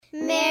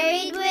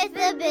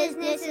with a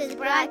Business is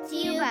brought to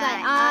you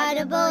by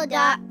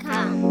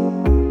Audible.com.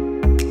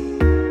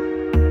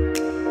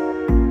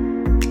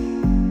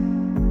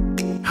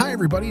 Hi,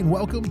 everybody, and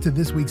welcome to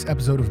this week's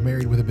episode of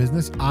Married with a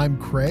Business. I'm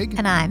Craig.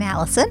 And I'm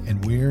Allison.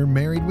 And we're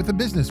Married with a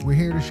Business. We're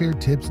here to share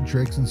tips and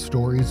tricks and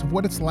stories of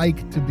what it's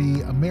like to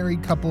be a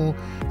married couple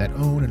that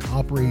own and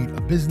operate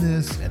a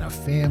business and a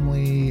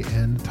family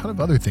and a ton of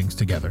other things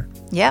together.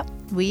 Yep,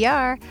 we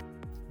are.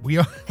 We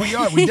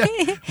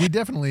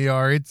definitely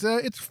are.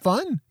 It's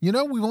fun. You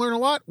know, we've learned a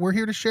lot. We're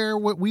here to share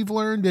what we've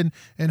learned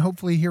and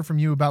hopefully hear from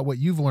you about what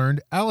you've learned.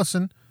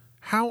 Allison,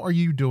 how are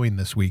you doing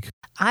this week?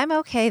 I'm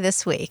okay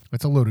this week.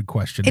 That's a loaded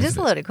question. It is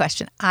a loaded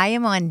question. I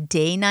am on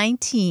day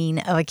 19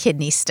 of a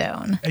kidney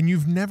stone. And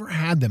you've never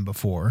had them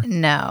before.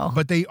 No.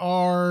 But they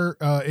are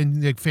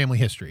in the family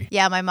history.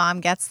 Yeah, my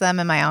mom gets them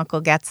and my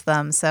uncle gets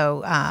them.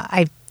 So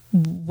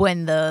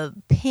when the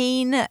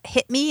pain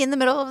hit me in the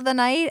middle of the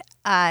night,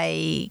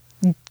 I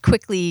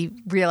quickly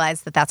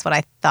realized that that's what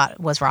I thought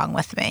was wrong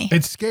with me.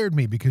 It scared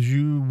me because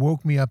you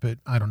woke me up at,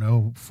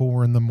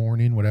 4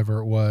 a.m, whatever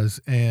it was,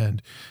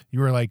 and you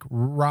were like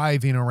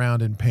writhing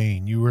around in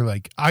pain. You were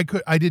like, I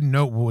didn't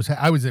know what was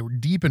I was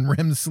deep in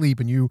REM sleep,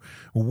 and you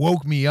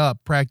woke me up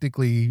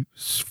practically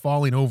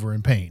falling over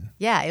in pain.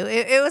 Yeah,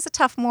 it was a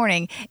tough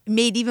morning,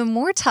 made even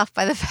more tough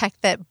by the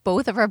fact that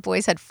both of our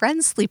boys had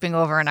friends sleeping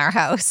over in our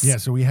house. Yeah,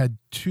 so we had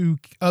two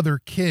other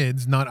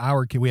kids, not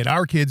our kid. We had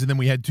our kids, and then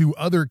we had two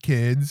other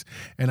kids,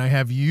 and I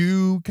have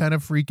you kind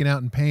of freaking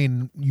out in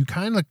pain. You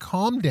kind of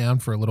calmed down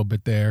for a little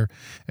bit there,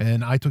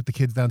 and I took the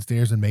kids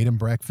downstairs and made them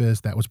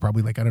breakfast. That was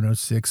probably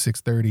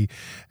 6:30,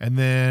 and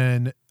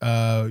then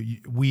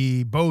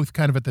we both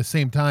kind of at the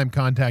same time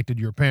contacted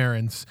your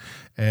parents,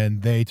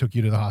 and they took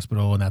you to the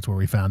hospital, and that's where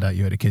we found out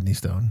you had a kidney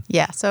stone.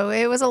 Yeah, so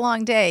it was a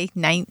long day,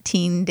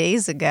 19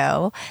 days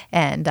ago,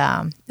 and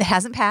it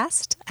hasn't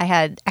passed. I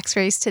had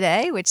x-rays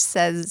today, which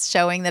says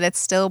showing that it's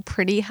still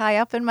pretty high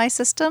up in my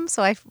system,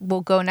 so I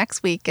will go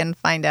next week and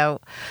find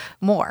out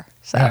more.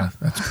 So. Yeah,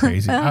 that's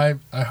crazy. I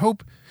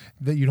hope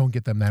that you don't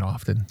get them that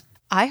often.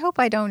 I hope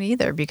I don't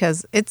either,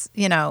 because it's,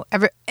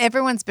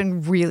 everyone's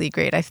been really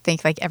great. I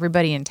think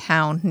everybody in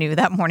town knew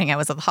that morning I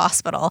was at the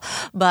hospital,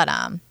 but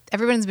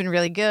everyone's been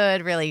really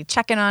good, really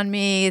checking on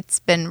me. It's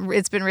been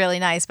really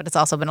nice, but it's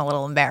also been a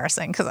little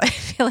embarrassing because I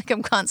feel like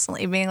I'm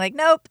constantly being like,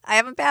 nope, I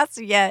haven't passed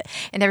it yet.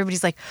 And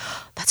everybody's like,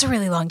 that's a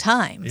really long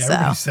time.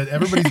 Yeah,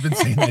 everybody's been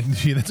saying that.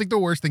 That's like the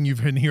worst thing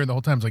you've been hearing the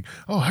whole time. It's like,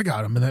 oh, I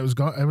got him. And that was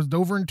gone. I was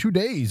over in 2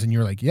 days. And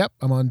you're like, yep,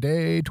 I'm on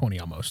day 20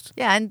 almost.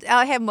 Yeah. And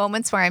I have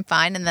moments where I'm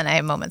fine. And then I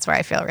have moments where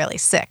I feel really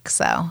sick.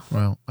 So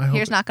well,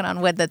 here's knocking on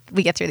wood that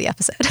we get through the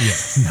episode.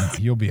 Yeah, no,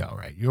 you'll be all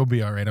right. You'll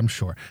be all right, I'm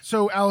sure.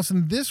 So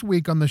Allison, this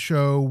week on the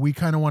show, we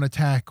kind of want to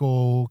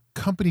tackle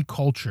company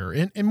culture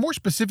and more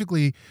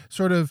specifically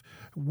sort of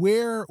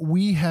where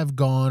we have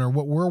gone or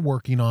what we're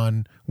working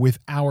on with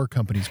our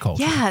company's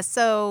culture. Yeah.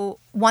 So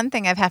one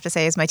thing I have to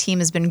say is my team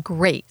has been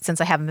great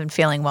since I haven't been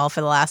feeling well for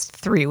the last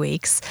 3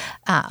 weeks,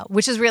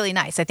 which is really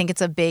nice. I think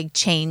it's a big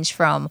change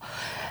from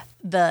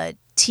the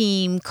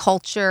team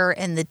culture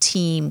and the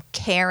team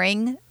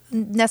caring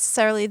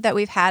necessarily that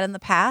we've had in the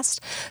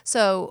past.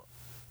 So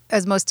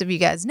as most of you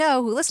guys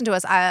know who listen to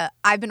us,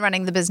 I've been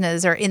running the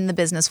business or in the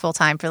business full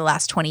time for the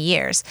last 20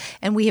 years.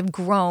 And we have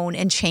grown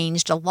and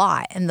changed a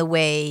lot in the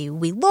way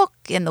we look,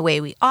 in the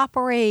way we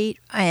operate.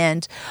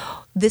 And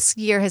this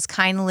year has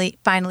finally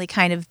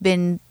kind of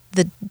been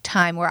the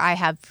time where I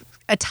have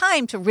a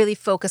time to really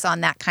focus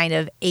on that kind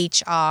of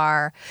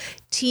HR,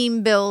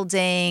 team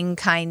building,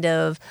 kind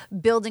of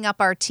building up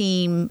our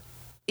team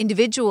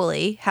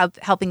individually,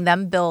 helping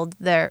them build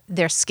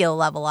their skill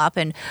level up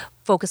and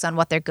focus on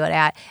what they're good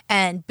at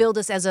and build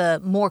us as a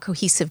more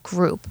cohesive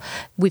group.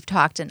 We've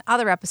talked in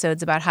other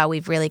episodes about how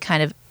we've really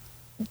kind of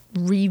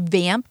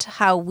revamped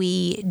how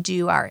we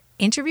do our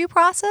interview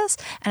process.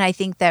 And I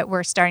think that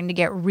we're starting to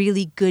get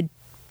really good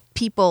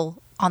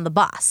people on the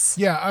bus.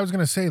 Yeah, I was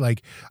going to say,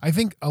 I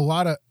think a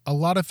lot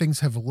of things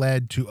have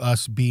led to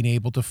us being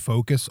able to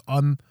focus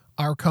on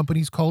our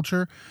company's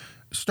culture.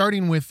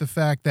 Starting with the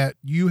fact that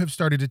you have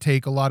started to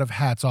take a lot of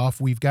hats off.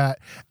 We've got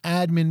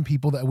admin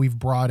people that we've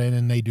brought in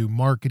and they do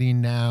marketing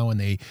now and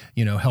they,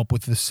 help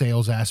with the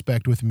sales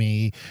aspect with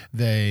me.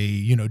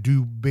 They,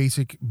 do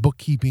basic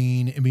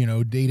bookkeeping,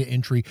 data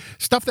entry,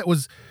 stuff that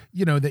was,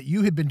 that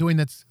you had been doing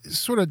that's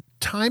sort of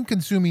time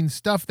consuming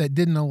stuff that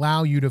didn't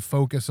allow you to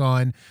focus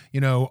on,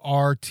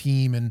 our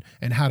team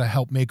and how to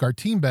help make our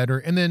team better.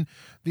 And then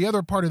the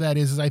other part of that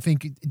is I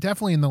think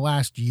definitely in the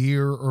last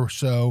year or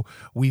so,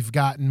 we've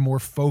gotten more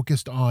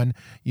focused on,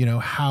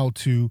 how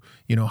to,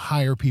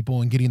 hire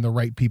people and getting the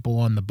right people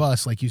on the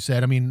bus. Like you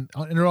said, I mean,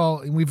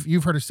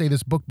 you've heard us say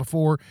this book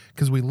before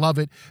because we love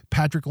it.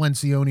 Patrick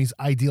Lencioni's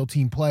Ideal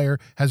Team Player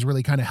has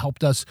really kind of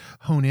helped us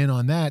hone in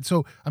on that.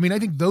 So, I mean, I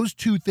think those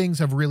two things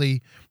have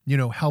really,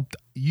 helped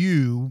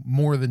you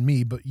more than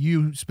me, but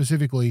you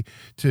specifically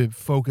to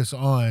focus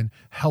on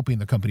helping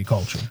the company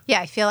culture. Yeah,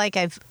 I feel like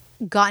I've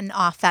gotten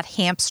off that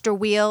hamster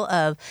wheel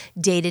of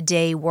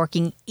day-to-day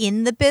working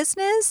in the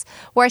business,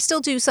 where I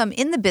still do some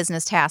in the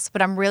business tasks,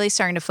 but I'm really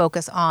starting to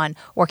focus on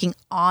working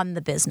on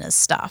the business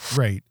stuff.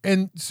 Right.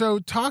 And so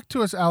talk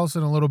to us,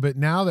 Allison, a little bit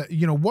now that,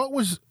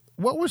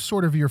 what was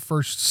sort of your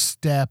first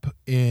step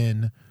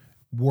in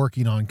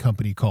working on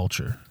company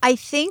culture? I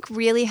think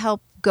really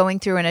helped going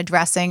through and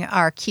addressing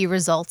our key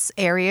results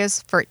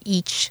areas for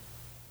each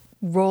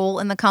role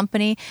in the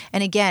company.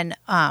 And again,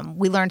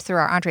 we learned through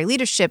our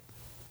EntreLeadership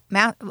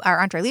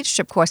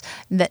course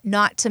that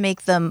not to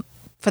make them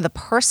for the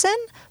person,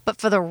 but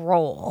for the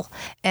role.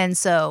 And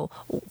so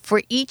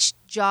for each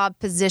job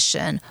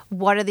position,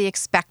 what are the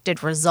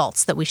expected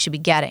results that we should be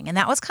getting? And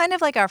that was kind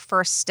of like our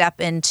first step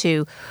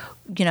into,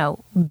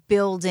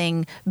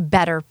 building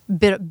better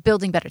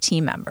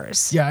team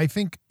members. Yeah, I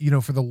think,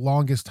 for the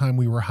longest time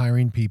we were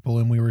hiring people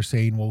and we were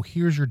saying, well,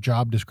 here's your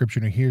job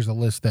description or here's a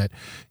list that,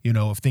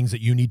 of things that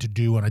you need to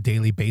do on a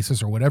daily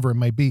basis or whatever it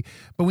might be.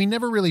 But we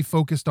never really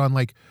focused on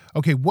like,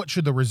 okay, what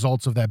should the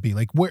results of that be?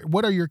 Like,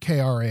 what are your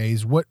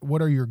KRAs?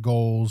 What are your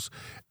goals?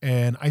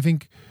 And I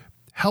think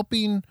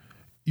helping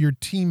your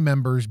team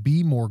members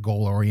be more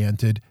goal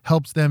oriented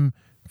helps them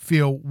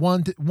feel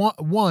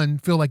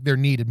feel like they're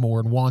needed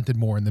more and wanted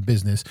more in the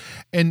business,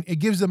 and it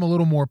gives them a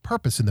little more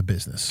purpose in the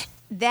business.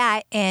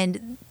 That,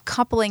 and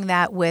coupling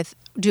that with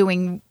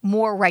doing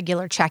more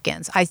regular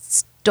check-ins. I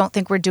don't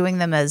think we're doing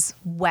them as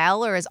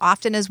well or as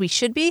often as we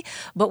should be,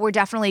 but we're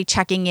definitely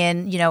checking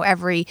in,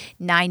 every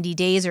 90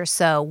 days or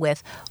so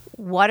with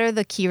what are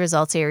the key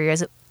results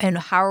areas and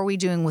how are we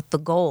doing with the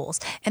goals.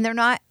 And they're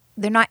not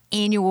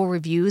annual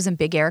reviews in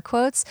big air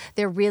quotes.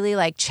 They're really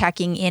like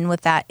checking in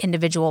with that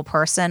individual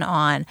person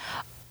on,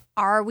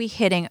 are we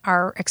hitting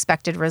our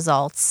expected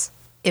results?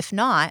 If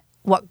not,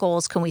 what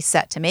goals can we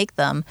set to make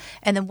them?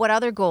 And then what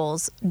other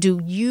goals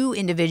do you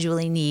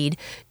individually need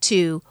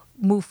to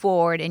move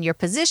forward in your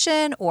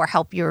position or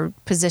help your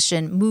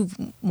position move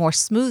more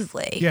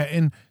smoothly? Yeah,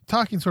 and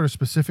talking sort of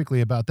specifically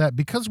about that,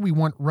 because we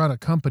run a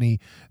company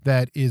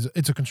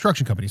it's a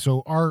construction company.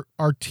 So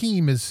our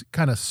team is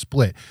kind of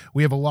split.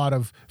 We have a lot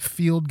of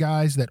field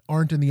guys that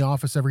aren't in the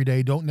office every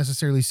day, don't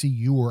necessarily see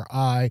you or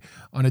I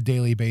on a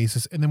daily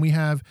basis. And then we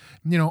have,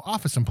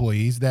 office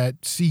employees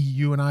that see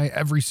you and I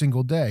every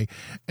single day.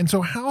 And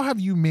so how have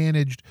you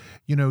managed,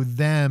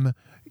 them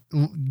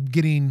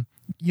getting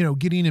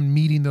and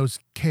meeting those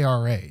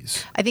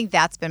KRAs? I think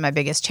that's been my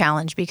biggest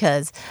challenge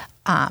because,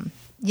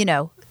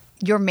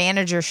 your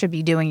manager should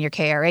be doing your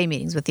KRA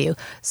meetings with you.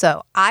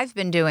 So I've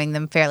been doing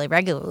them fairly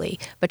regularly,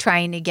 but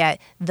trying to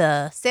get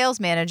the sales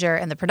manager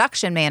and the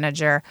production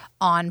manager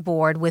on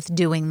board with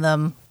doing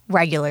them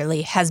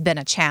regularly has been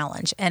a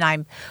challenge. And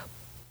I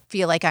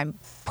feel like I'm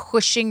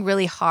pushing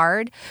really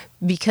hard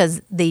because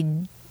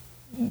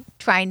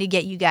trying to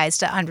get you guys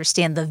to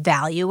understand the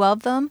value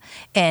of them.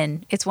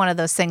 And it's one of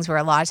those things where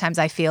a lot of times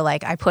I feel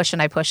like I push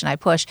and I push and I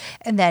push.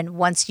 And then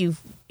once you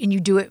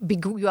do it,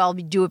 you all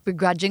do it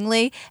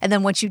begrudgingly. And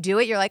then once you do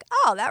it, you're like,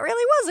 oh, that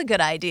really was a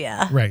good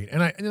idea. Right.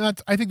 And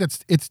I think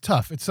it's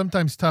tough. It's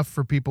sometimes tough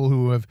for people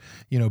who have,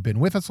 been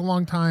with us a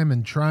long time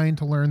and trying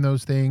to learn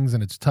those things.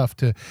 And it's tough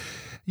to,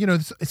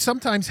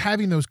 sometimes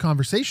having those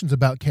conversations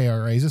about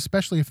KRAs,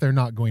 especially if they're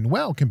not going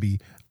well, can be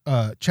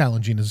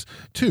challenging as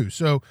too.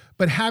 So,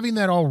 but having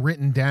that all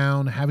written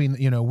down, having,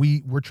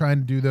 we're trying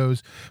to do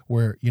those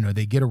where,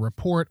 they get a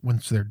report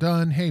once they're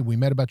done. Hey, we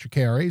met about your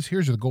KRAs.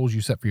 Here's the goals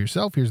you set for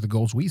yourself. Here's the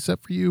goals we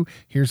set for you.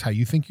 Here's how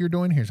you think you're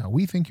doing. Here's how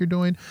we think you're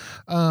doing.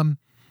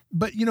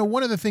 But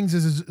one of the things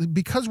is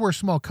because we're a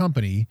small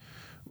company,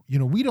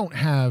 we don't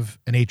have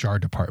an HR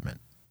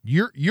department.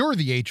 You're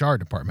the HR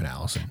department,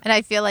 Allison. And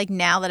I feel like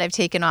now that I've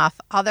taken off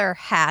other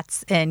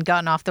hats and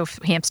gotten off the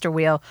hamster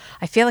wheel,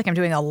 I feel like I'm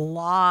doing a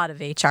lot of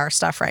HR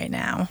stuff right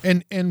now.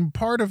 And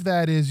part of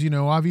that is,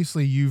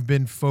 obviously you've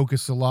been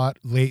focused a lot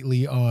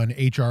lately on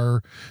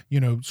HR,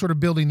 sort of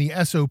building the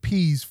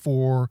SOPs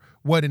for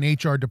what an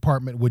HR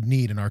department would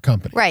need in our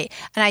company. Right.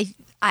 And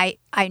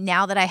I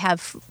now that I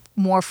have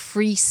more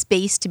free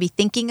space to be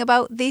thinking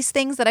about these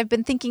things that I've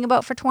been thinking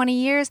about for 20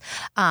 years,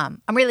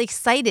 I'm really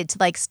excited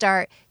to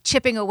start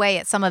chipping away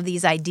at some of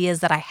these ideas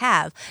that I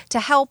have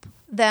to help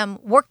them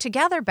work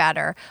together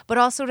better, but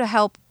also to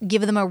help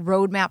give them a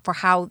roadmap for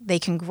how they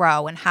can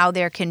grow and how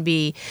there can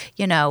be,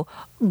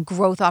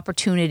 growth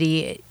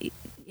opportunity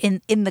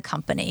in the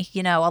company.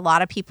 A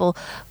lot of people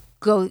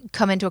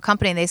come into a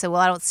company and they say,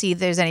 well, I don't see if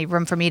there's any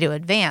room for me to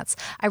advance.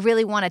 I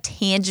really want to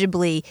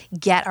tangibly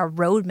get a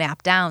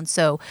roadmap down.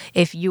 So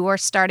if you are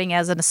starting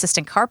as an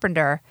assistant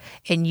carpenter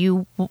and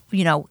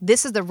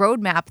this is the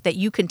roadmap that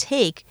you can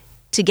take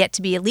to get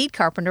to be a lead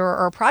carpenter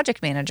or a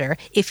project manager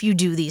if you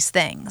do these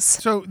things.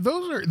 So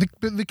those are the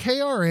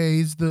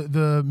KRAs,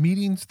 the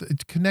meetings,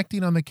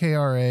 connecting on the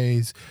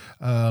KRAs,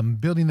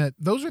 building that.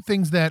 Those are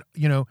things that,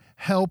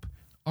 help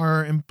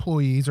our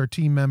employees, our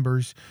team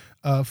members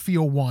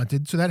feel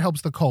wanted. So that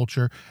helps the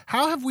culture.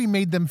 How have we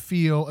made them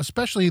feel,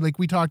 especially like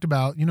we talked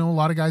about, a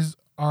lot of guys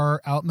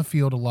are out in the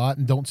field a lot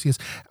and don't see us,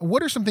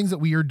 what are some things that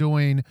we are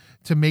doing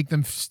to make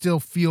them still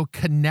feel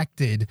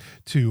connected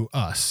to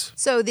us?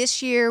 So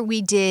this year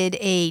we did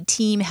a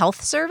team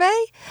health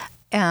survey.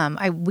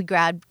 We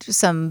grabbed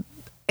some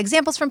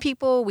examples from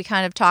people. We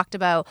kind of talked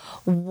about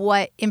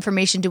what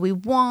information do we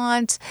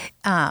want,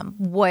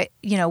 what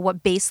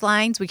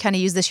baselines. We kind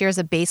of use this year as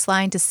a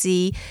baseline to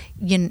see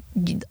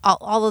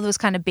all of those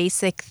kind of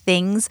basic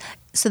things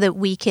so that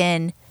we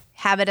can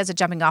have it as a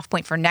jumping off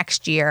point for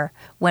next year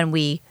when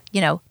we,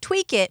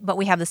 tweak it, but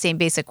we have the same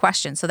basic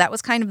questions. So that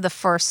was kind of the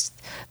first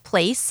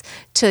place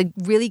to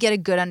really get a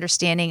good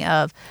understanding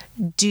of,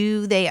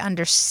 do they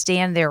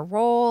understand their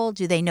role?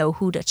 Do they know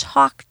who to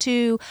talk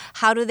to?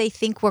 How do they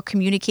think we're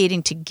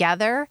communicating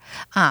together?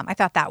 I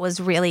thought that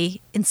was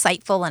really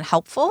insightful and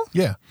helpful.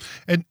 Yeah.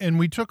 And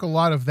we took a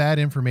lot of that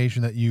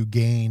information that you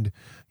gained,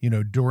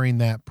 during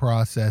that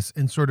process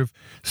and sort of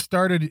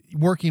started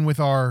working with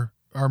our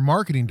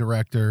marketing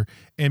director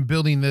and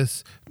building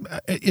this.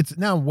 It's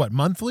now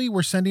monthly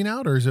we're sending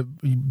out, or is it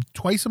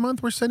twice a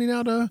month we're sending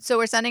out So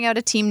we're sending out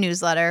a team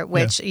newsletter,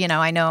 which,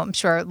 I'm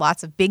sure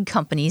lots of big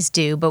companies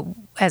do, but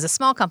as a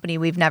small company,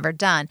 we've never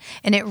done.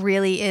 And it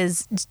really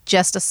is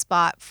just a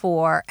spot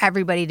for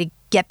everybody to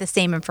get the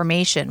same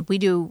information. We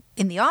do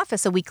in the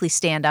office a weekly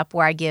stand-up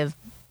where I give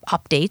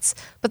updates,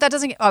 but that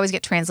doesn't always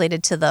get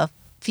translated to the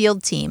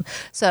field team.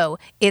 So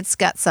it's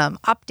got some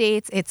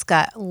updates. It's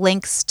got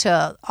links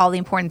to all the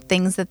important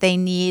things that they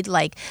need,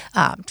 like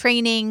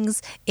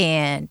trainings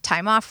and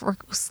time off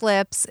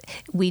slips.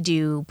 We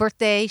do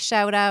birthday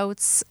shout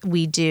outs.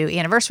 We do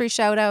anniversary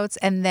shout outs.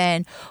 And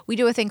then we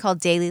do a thing called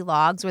daily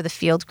logs where the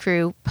field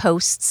crew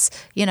posts,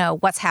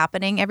 what's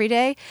happening every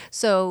day.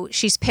 So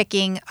she's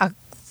picking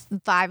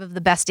 5 of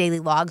the best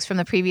daily logs from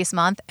the previous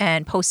month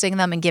and posting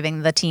them and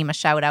giving the team a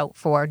shout out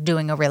for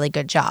doing a really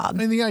good job.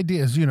 And the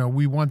idea is,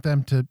 we want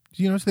them to,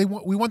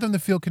 we want them to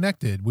feel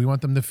connected. We want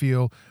them to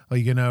feel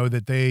like,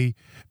 that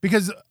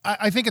because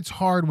I think it's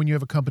hard when you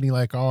have a company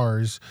like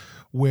ours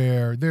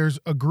where there's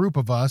a group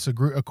of us, a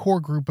core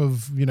group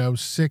of,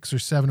 6 or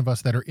 7 of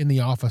us that are in the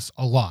office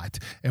a lot.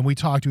 And we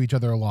talk to each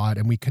other a lot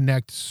and we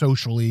connect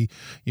socially,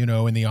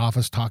 in the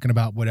office talking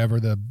about whatever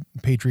the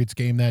Patriots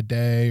game that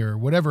day or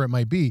whatever it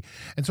might be.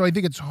 And so I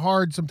think it's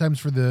hard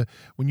sometimes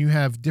when you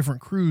have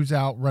different crews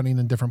out running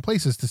in different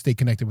places to stay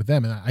connected with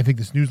them. And I think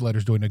this newsletter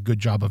is doing a good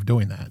job of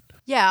doing that.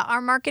 Yeah,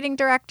 our marketing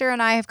director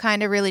and I have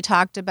kind of really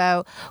talked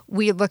about,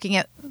 we're looking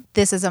at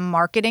this as a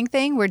marketing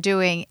thing. We're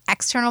doing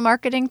external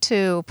marketing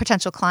to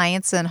potential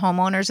clients and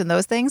homeowners and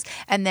those things.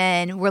 And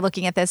then we're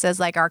looking at this as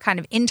like our kind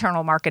of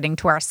internal marketing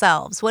to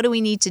ourselves. What do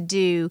we need to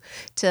do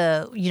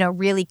to,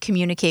 really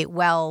communicate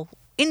well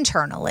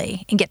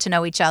internally and get to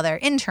know each other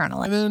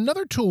internally? And then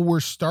another tool we're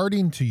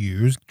starting to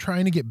use,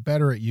 trying to get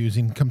better at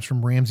using, comes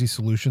from Ramsey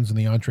Solutions and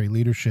the Entree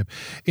Leadership.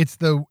 It's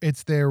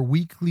their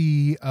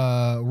weekly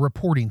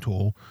reporting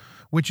tool,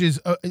 which is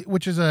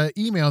a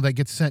email that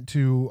gets sent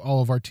to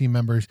all of our team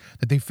members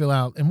that they fill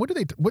out. And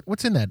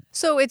what's in that?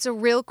 So it's a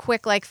real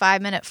quick,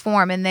 5-minute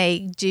form, and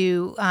they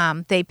do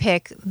they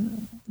pick,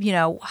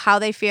 how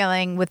they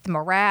feeling with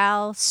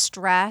morale,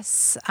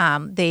 stress.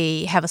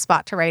 They have a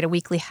spot to write a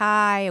weekly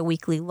high, a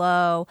weekly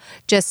low.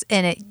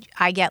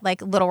 I get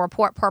a little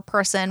report per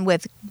person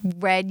with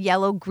red,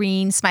 yellow,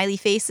 green smiley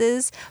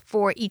faces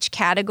for each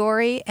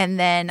category, and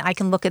then I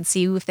can look and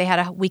see if they had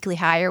a weekly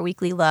high or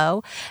weekly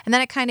low, and then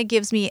it kind of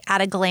gives me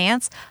at a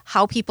glance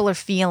how people are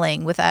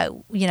feeling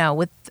without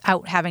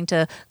having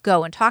to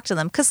go and talk to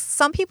them, because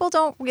some people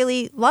don't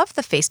really love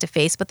the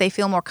face-to-face, but they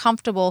feel more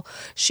comfortable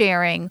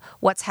sharing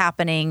what's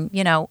happening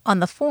on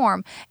the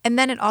form. And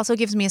then it also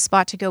gives me a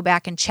spot to go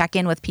back and check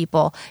in with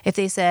people if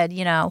they said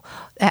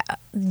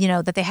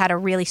that they had a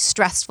really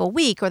stressful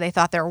week or they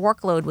thought their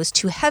workload was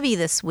too heavy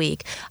this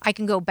week. I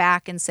can go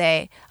back and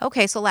say,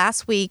 okay, so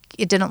last week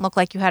it didn't look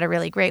like you had a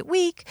really great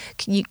week.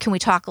 Can we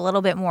talk a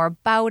little bit more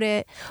about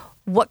it?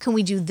 What can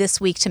we do this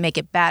week to make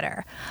it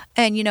better?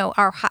 And,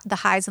 the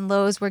highs and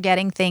lows, we're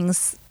getting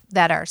things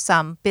that are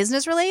some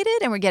business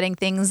related and we're getting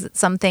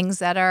some things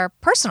that are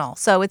personal.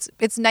 So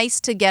it's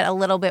nice to get a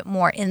little bit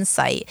more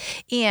insight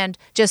and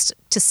just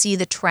to see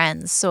the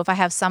trends. So if I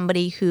have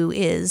somebody who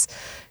is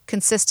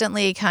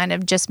consistently kind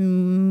of just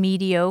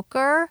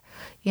mediocre,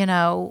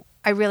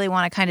 I really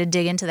want to kind of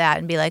dig into that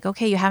and be like,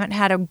 okay, you haven't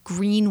had a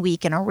green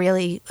week in a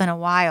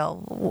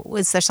while.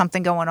 Is there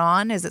something going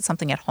on? Is it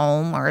something at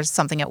home or is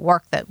something at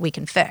work that we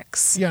can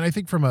fix? Yeah, and I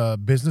think from a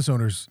business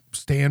owner's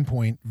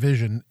standpoint,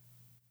 vision,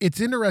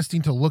 it's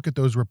interesting to look at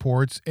those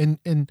reports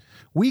and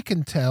we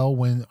can tell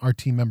when our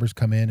team members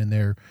come in and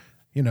they're,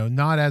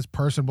 not as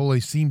personable. They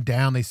seem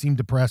down, they seem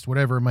depressed,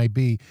 whatever it might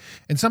be.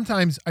 And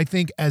sometimes I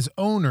think as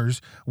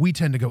owners, we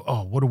tend to go,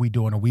 oh, what are we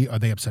doing? Are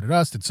they upset at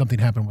us? Did something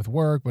happen with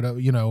work? But,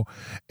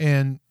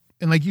 and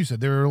like you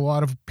said, there are a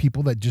lot of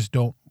people that just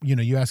don't,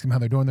 you ask them how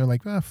they're doing. They're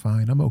like,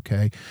 fine, I'm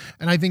okay.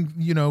 And I think,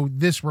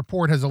 this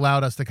report has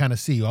allowed us to kind of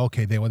see,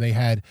 okay, they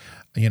had,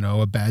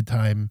 a bad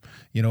time,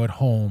 at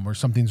home or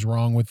something's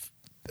wrong with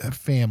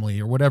family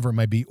or whatever it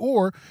might be.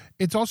 Or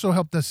it's also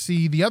helped us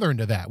see the other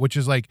end of that, which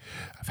is like,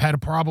 I've had a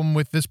problem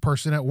with this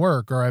person at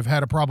work, or I've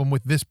had a problem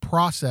with this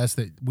process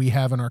that we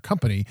have in our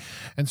company.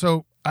 And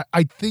so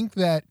I think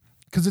that,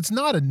 because it's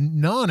not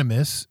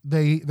anonymous,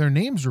 their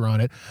names are on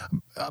it,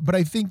 but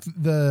I think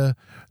the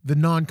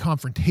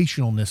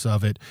non-confrontationalness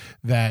of it,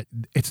 that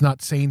it's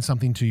not saying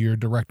something to your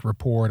direct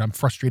report, I'm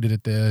frustrated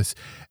at this.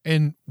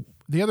 And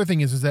the other thing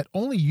is that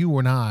only you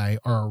and I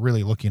are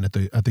really looking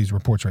at these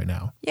reports right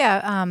now.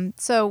 Yeah.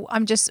 So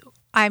I'm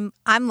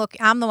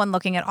the one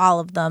looking at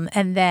all of them,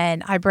 and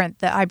then I bring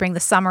the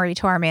summary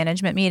to our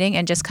management meeting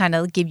and just kind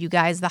of give you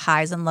guys the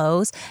highs and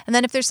lows. And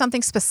then if there's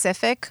something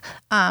specific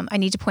I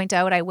need to point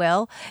out, I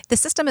will. The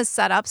system is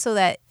set up so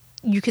that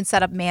you can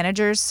set up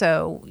managers.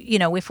 So,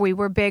 if we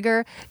were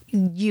bigger,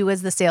 you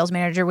as the sales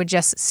manager would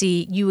just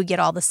see, you would get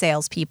all the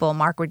sales people,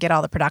 Mark would get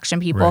all the production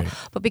people. Right.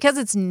 But because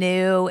it's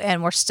new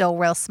and we're still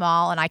real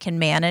small and I can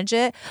manage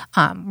it,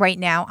 right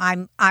now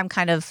I'm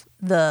kind of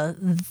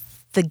the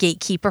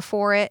gatekeeper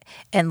for it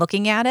and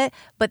looking at it,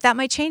 but that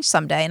might change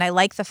someday. And I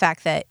like the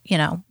fact that,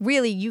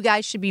 really you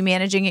guys should be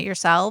managing it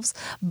yourselves,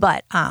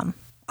 but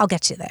I'll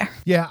get you there.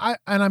 Yeah,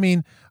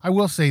 I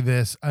will say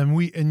this, and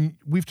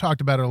we've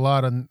talked about it a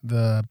lot on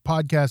the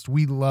podcast.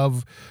 We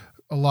love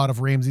a lot of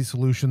Ramsey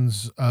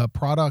Solutions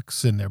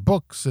products and their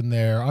books and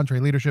their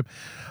EntreLeadership.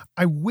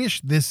 I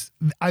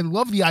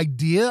love the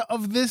idea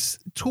of this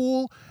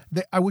tool.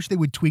 I wish they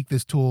would tweak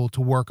this tool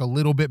to work a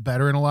little bit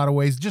better in a lot of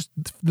ways. Just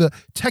the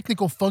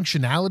technical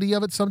functionality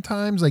of it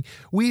sometimes. Like,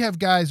 we have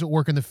guys that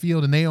work in the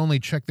field and they only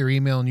check their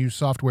email and use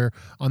software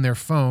on their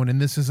phone,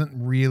 and this isn't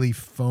really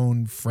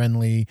phone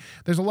friendly.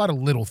 There's a lot of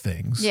little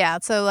things. Yeah.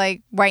 So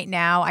like right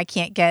now I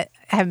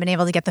haven't been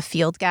able to get the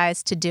field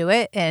guys to do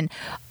it. And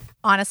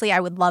honestly, I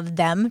would love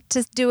them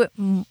to do it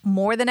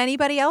more than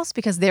anybody else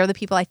because they're the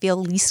people I feel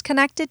least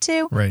connected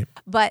to. Right.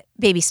 But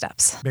baby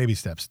steps. Baby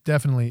steps.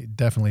 Definitely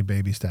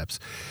baby steps.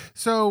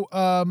 So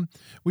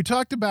we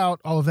talked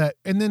about all of that,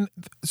 and then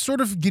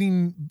sort of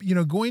going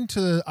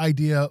to the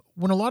idea,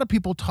 when a lot of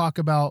people talk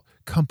about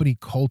company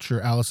culture,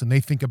 Allison,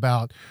 they think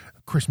about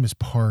Christmas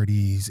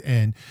parties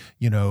and,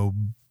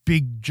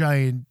 big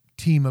giant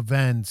team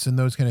events and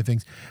those kind of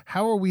things.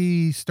 How are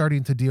we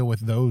starting to deal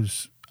with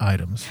those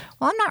items?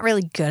 Well, I'm not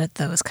really good at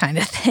those kind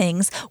of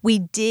things. We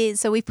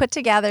put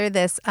together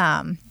this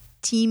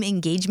Team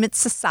Engagement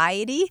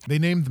Society. They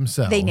named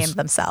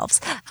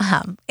themselves.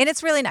 And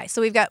it's really nice.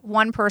 So we've got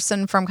one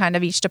person from kind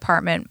of each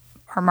department.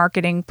 Our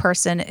marketing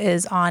person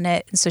is on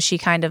it. And so she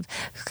kind of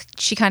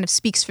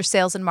speaks for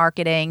sales and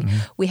marketing. Mm-hmm.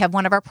 We have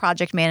one of our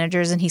project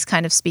managers, and he's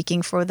kind of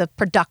speaking for the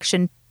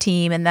production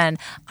team. And then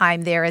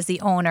I'm there as the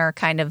owner,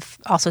 kind of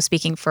also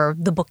speaking for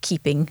the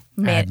bookkeeping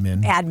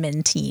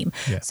admin team.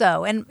 Yeah.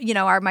 So, and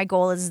my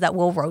goal is that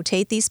we'll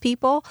rotate these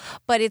people,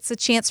 but it's a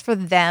chance for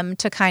them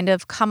to kind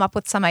of come up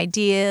with some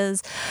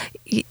ideas.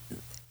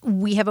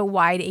 We have a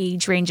wide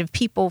age range of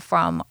people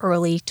from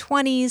early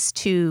 20s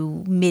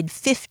to mid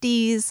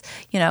 50s,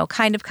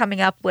 kind of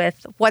coming up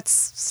with what's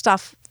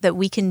stuff that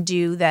we can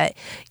do that,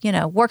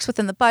 works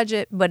within the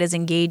budget but is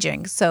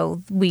engaging.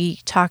 So we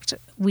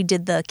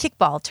did the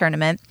kickball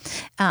tournament,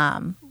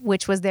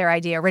 which was their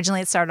idea. Originally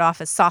it started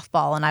off as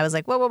softball, and I was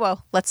like, whoa,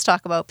 let's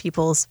talk about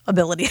people's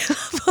ability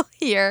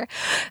here.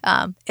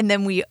 And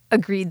then we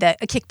agreed that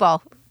a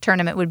kickball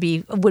tournament would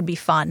be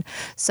fun.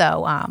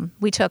 So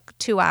we took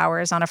 2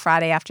 hours on a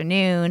Friday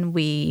afternoon.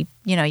 We,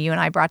 you and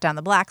I brought down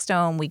the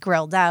Blackstone. We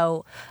grilled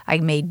out. I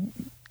made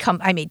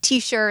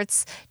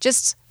T-shirts.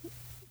 Just a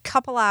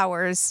couple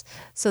hours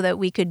so that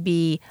we could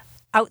be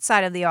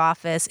outside of the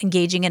office,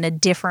 engaging in a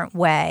different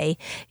way,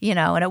 And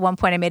at one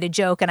point I made a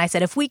joke and I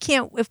said, if we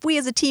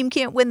as a team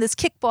can't win this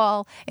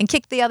kickball and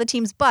kick the other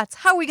team's butts,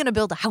 how are we going to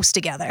build a house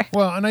together?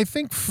 Well, and I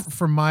think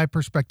from my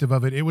perspective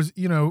of it, it was,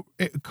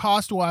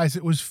 cost-wise,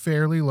 it was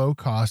fairly low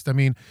cost. I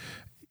mean,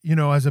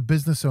 as a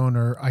business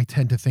owner, I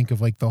tend to think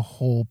of like the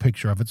whole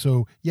picture of it.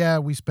 So yeah,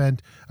 we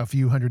spent a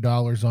few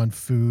 $100s on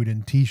food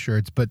and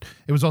T-shirts, but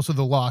it was also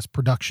the lost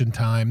production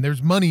time.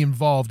 There's money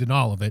involved in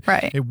all of it.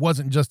 Right. It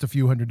wasn't just a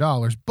few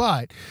 $100s,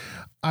 but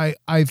I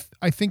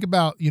think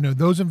about,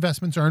 those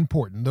investments are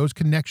important. Those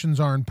connections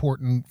are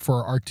important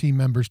for our team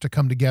members to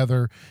come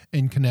together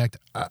and connect.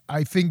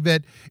 I think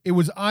that it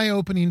was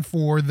eye-opening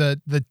for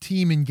the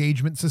Team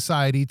Engagement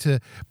Society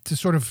to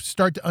sort of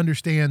start to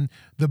understand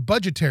the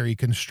budgetary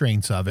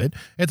constraints of it.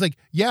 It's like,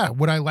 yeah,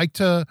 would I like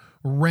to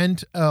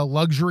rent a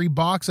luxury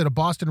box at a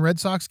Boston Red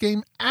Sox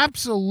game?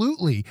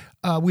 Absolutely.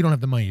 We don't have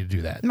the money to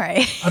do that.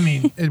 Right. I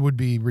mean, it would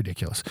be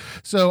ridiculous.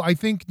 So I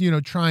think,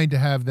 trying to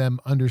have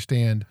them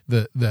understand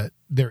that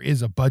there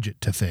is a budget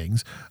to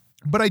things.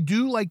 But I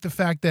do like the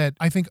fact that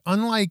I think,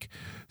 unlike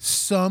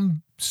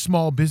some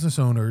small business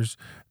owners,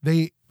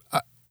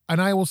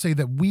 and I will say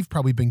that we've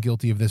probably been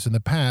guilty of this in the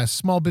past.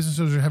 Small business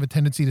owners have a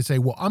tendency to say,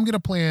 well, I'm going to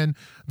plan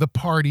the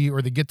party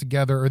or the get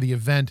together or the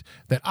event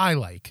that I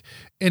like.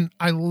 And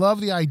I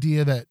love the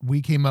idea that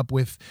we came up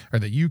with, or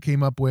that you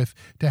came up with,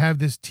 to have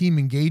this Team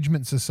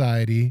Engagement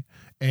Society.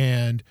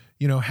 And,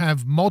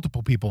 have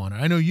multiple people on it.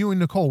 I know you and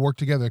Nicole worked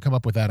together to come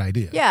up with that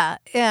idea. Yeah,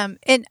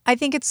 and I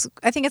think it's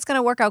going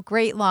to work out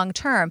great long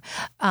term.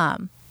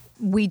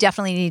 We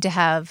definitely need to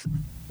have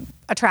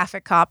a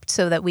traffic cop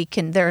so that we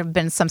can. There have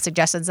been some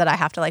suggestions that I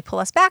have to pull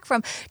us back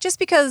from, just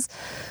because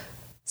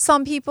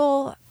some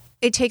people,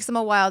 it takes them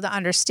a while to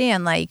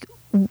understand.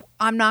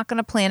 I'm not going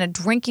to plan a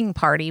drinking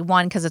party,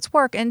 one, because it's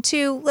work, and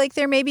two,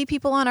 there may be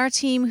people on our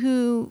team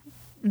who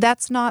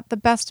that's not the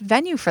best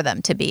venue for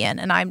them to be in,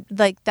 and I'm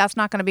that's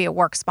not going to be a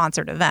work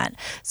sponsored event.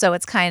 So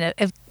it's kind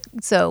of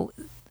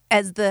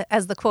as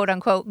the quote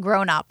unquote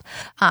grown up,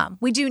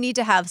 we do need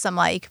to have some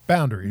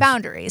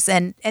boundaries,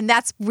 and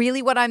that's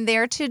really what I'm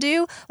there to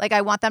do.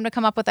 I want them to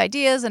come up with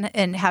ideas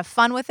and have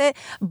fun with it,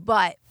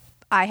 but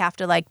I have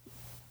to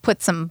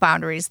put some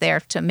boundaries there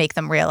to make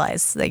them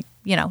realize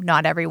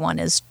not everyone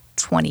is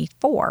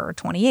 24 or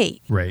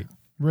 28. Right,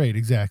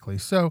 exactly.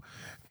 So,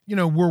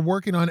 we're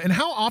working on, and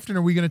how often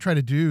are we going to try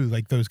to do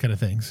those kind of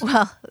things?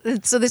 Well,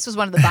 so this was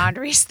one of the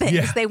boundaries things.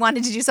 Yeah. They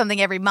wanted to do something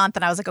every month,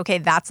 and I was like, okay,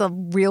 that's a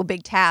real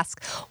big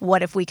task.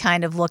 What if we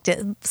kind of looked at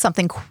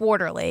something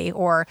quarterly,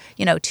 or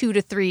 2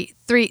 to 3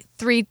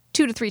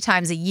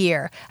 times a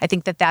year? I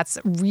think that's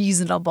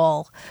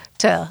reasonable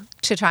to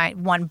try,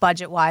 one,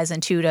 budget wise,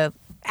 and two, to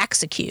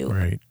execute.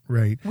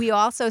 Right. We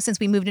also,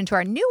 since we moved into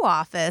our new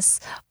office,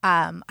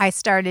 I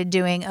started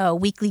doing a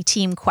weekly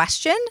team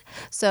question.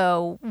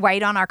 So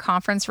right on our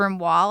conference room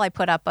wall, I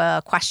put up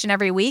a question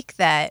every week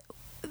that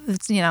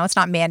it's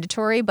not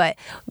mandatory, but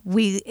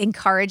we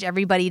encourage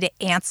everybody to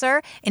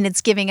answer, and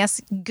it's giving us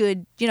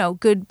good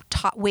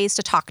ways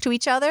to talk to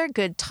each other,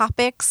 good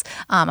topics.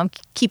 I'm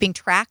keeping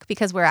track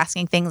because we're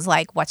asking things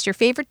like, what's your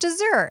favorite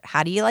dessert?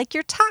 How do you like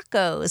your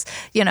tacos?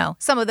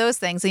 Some of those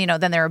things.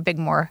 Then there are big,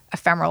 more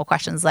ephemeral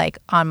questions like,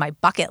 on my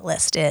bucket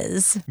list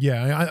is.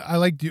 Yeah, I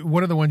liked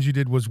one of the ones you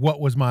did was,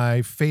 what was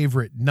my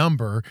favorite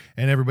number?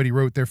 And everybody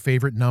wrote their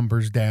favorite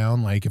numbers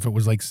down, if it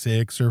was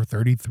 6 or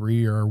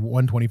 33 or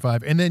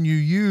 125. And then you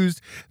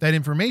used that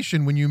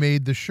information when you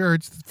made the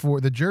shirts for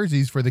the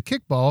jerseys for the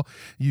kickball.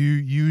 You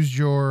used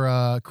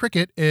your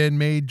cricket and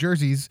made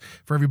jerseys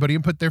for everybody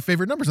and put their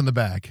favorite numbers on the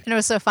back. And it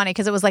was so funny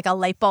because it was a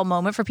light bulb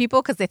moment for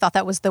people, because they thought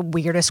that was the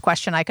weirdest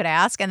question I could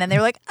ask. And then they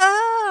were like,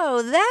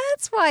 oh,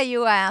 that's why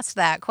you asked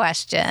that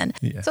question.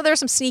 Yeah. So there's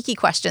some sneaky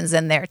questions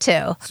in there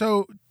too.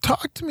 So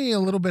talk to me a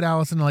little bit,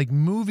 Allison,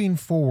 moving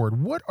forward,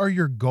 what are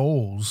your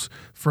goals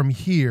from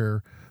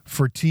here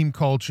for team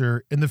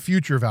culture in the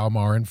future of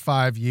Almar in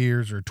 5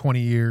 years or 20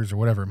 years or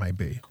whatever it might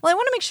be? Well, I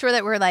want to make sure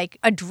that we're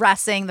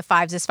addressing the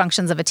 5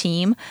 dysfunctions of a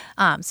team,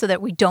 so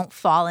that we don't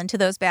fall into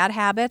those bad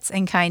habits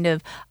and kind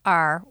of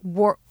are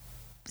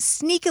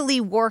sneakily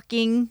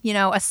working,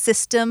 a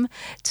system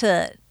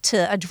to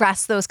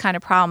address those kind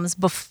of problems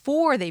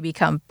before they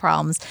become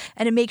problems,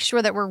 and to make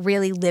sure that we're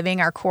really living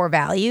our core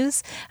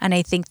values. And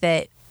I think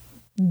that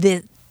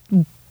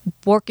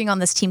working on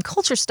this team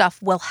culture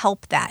stuff will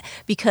help that,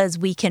 because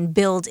we can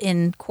build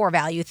in core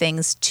value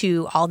things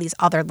to all these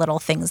other little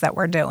things that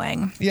we're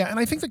doing. Yeah, and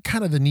I think that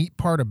kind of the neat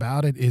part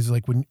about it is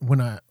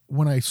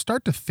when I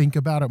start to think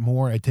about it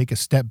more, I take a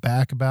step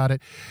back about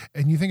it,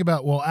 and you think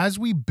about, well, as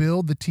we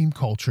build the team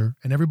culture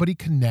and everybody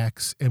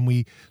connects and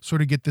we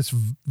sort of get this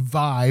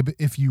vibe,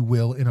 if you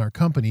will, in our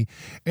company,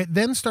 it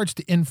then starts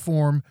to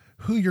inform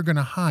who you're going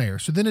to hire.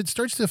 So then it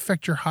starts to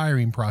affect your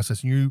hiring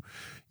process. And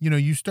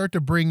you start to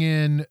bring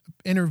in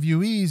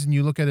interviewees and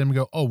you look at them and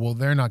go, oh, well,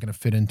 they're not going to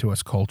fit into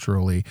us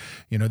culturally.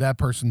 That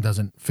person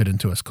doesn't fit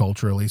into us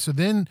culturally. So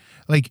then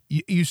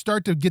you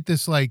start to get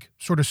this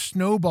sort of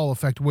snowball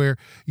effect where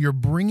you're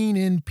bringing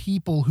in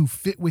people who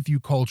fit with you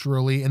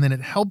culturally, and then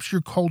it helps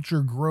your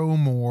culture grow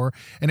more.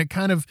 And it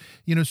kind of,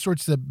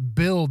 starts to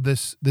build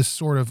this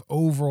sort of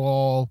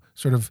overall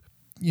sort of,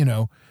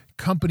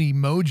 company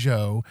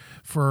mojo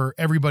for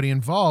everybody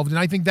involved. And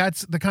I think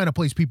that's the kind of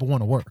place people want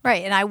to work.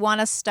 Right. And I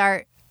want to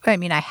start, I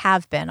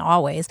have been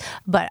always,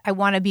 but I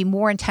want to be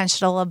more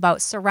intentional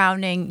about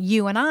surrounding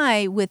you and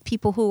I with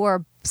people who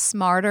are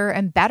smarter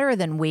and better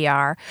than we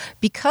are,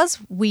 because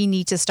we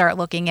need to start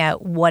looking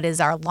at what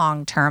is our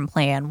long-term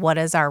plan, what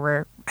is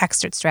our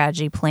exit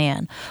strategy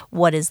plan,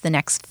 what is the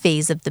next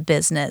phase of the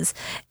business.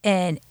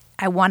 And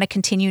I want to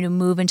continue to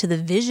move into the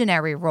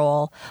visionary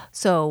role.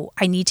 So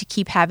I need to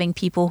keep having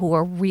people who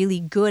are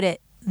really good at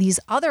these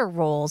other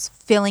roles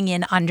filling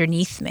in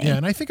underneath me. Yeah,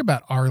 and I think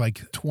about our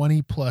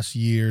 20 plus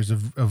years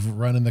of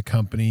running the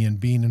company and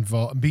being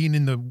involved, being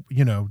in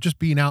the, just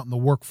being out in the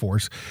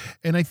workforce.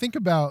 And I think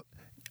about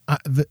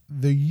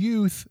the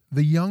youth,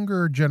 the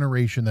younger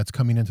generation that's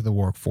coming into the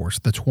workforce,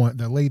 the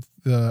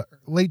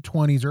late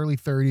 20s, early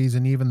 30s,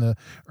 and even the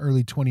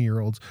early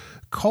 20-year-olds.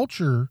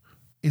 Culture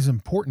is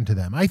important to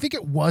them. I think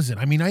it wasn't.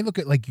 I mean, I look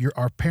at like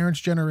our parents'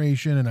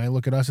 generation and I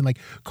look at us and like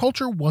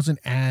culture wasn't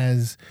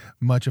as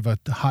much of a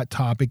hot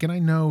topic. And I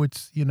know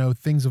it's,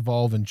 things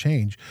evolve and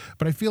change,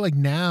 but I feel like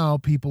now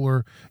people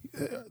are,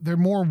 they're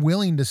more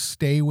willing to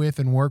stay with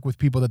and work with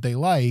people that they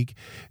like,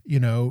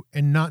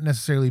 and not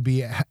necessarily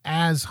be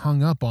as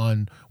hung up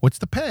on what's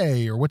the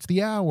pay or what's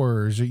the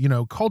hours.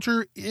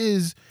 Culture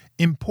is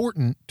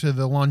important to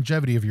the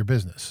longevity of your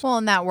business. Well,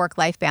 and that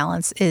work-life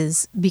balance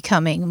is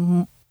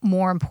becoming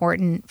more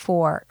important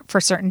for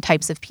certain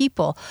types of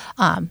people.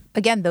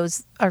 Again,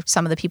 those are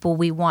some of the people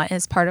we want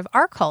as part of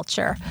our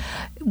culture.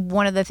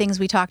 One of the things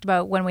we talked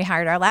about when we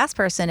hired our last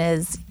person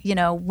is,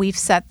 we've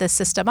set this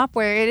system up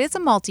where it is a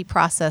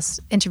multi-process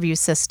interview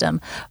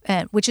system,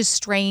 which is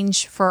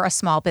strange for a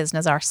small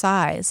business our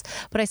size.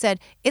 But I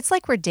said, it's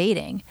like we're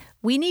dating.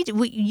 You need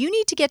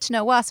to get to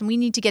know us and we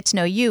need to get to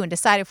know you and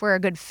decide if we're a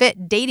good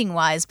fit dating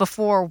wise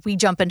before we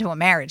jump into a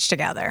marriage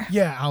together.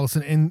 Yeah,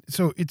 Allison. And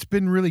so it's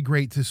been really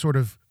great to sort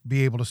of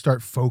be able to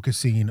start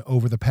focusing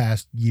over the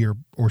past year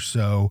or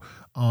so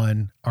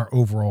on our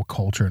overall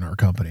culture in our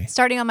company.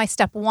 Starting on my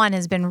step 1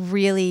 has been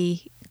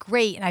really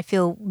great, and I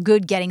feel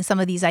good getting some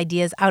of these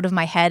ideas out of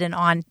my head and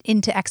on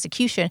into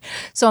execution.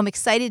 So I'm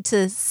excited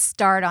to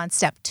start on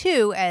step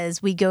 2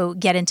 as we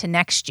get into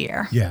next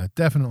year. Yeah,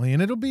 definitely.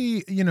 And it'll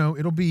be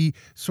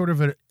sort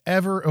of an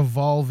ever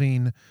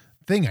evolving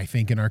thing, I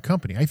think, in our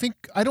company. I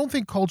don't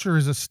think culture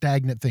is a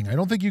stagnant thing. I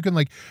don't think you can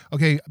I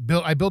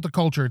built a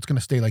culture, it's going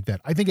to stay like that.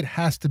 I think it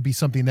has to be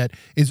something that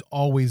is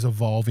always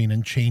evolving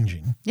and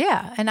changing.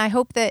 Yeah, and I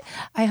hope that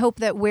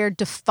we're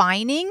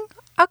defining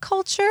a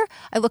culture.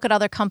 I look at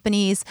other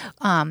companies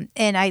and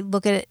I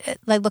look at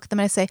them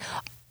and I say,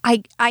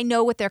 I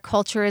know what their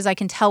culture is. I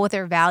can tell what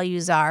their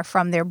values are,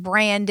 from their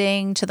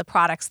branding to the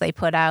products they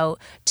put out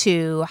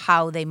to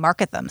how they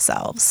market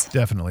themselves.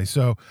 Definitely.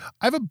 So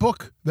I have a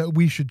book that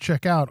we should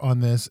check out on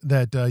this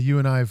that you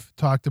and I have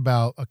talked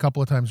about a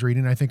couple of times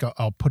reading. I think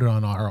I'll put it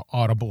on our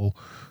Audible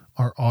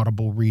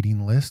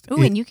reading list.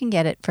 Ooh, and you can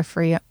get it for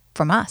free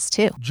from us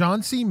too.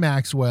 John C.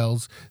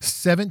 Maxwell's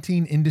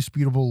 17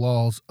 Indisputable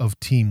Laws of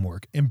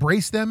Teamwork.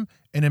 Embrace them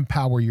and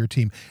empower your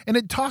team. And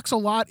it talks a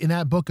lot in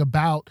that book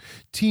about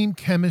team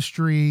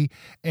chemistry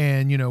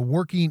and,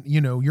 working,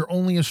 you're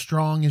only as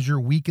strong as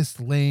your weakest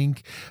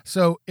link.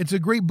 So it's a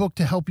great book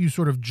to help you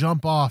sort of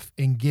jump off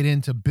and get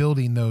into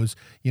building those,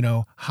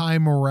 high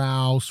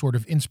morale, sort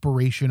of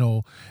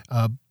inspirational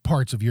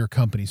parts of your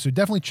company. So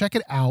definitely check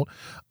it out.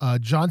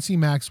 John C.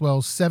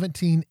 Maxwell's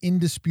 17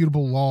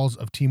 Indisputable Laws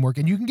of Teamwork.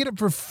 And you can get it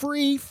for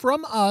free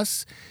from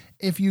us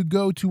if you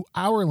go to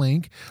our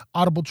link,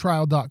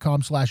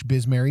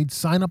 audibletrial.com/bizmarried.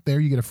 Sign up there.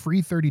 You get a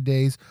free 30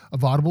 days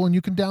of Audible, and you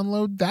can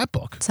download that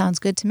book. Sounds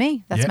good to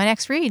me. That's my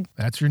next read.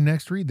 That's your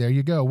next read. There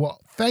you go.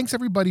 Well, thanks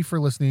everybody for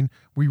listening.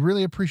 We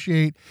really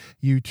appreciate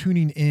you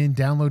tuning in,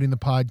 downloading the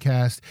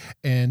podcast.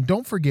 And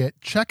don't forget,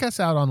 check us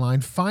out online.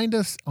 Find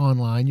us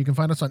online. You can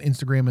find us on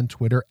Instagram and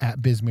Twitter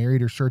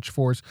 @bizmarried, or search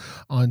for us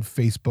on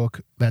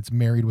Facebook. That's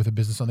Married with a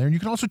Business on there. And you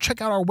can also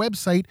check out our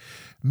website,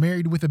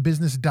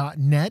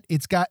 marriedwithabusiness.net.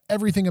 It's got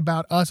everything about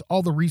us,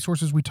 all the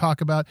resources we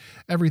talk about,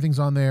 everything's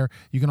on there.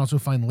 You can also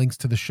find links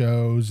to the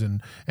shows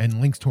and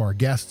links to our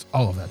guests,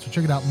 all of that. So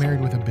check it out,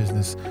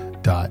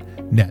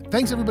 marriedwithabusiness.net.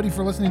 Thanks everybody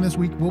for listening this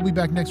week. We'll be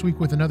back next week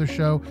with another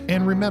show.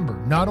 And remember,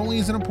 not only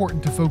is it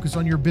important to focus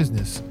on your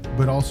business,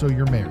 but also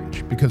your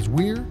marriage, because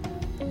we're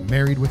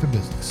married with a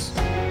business.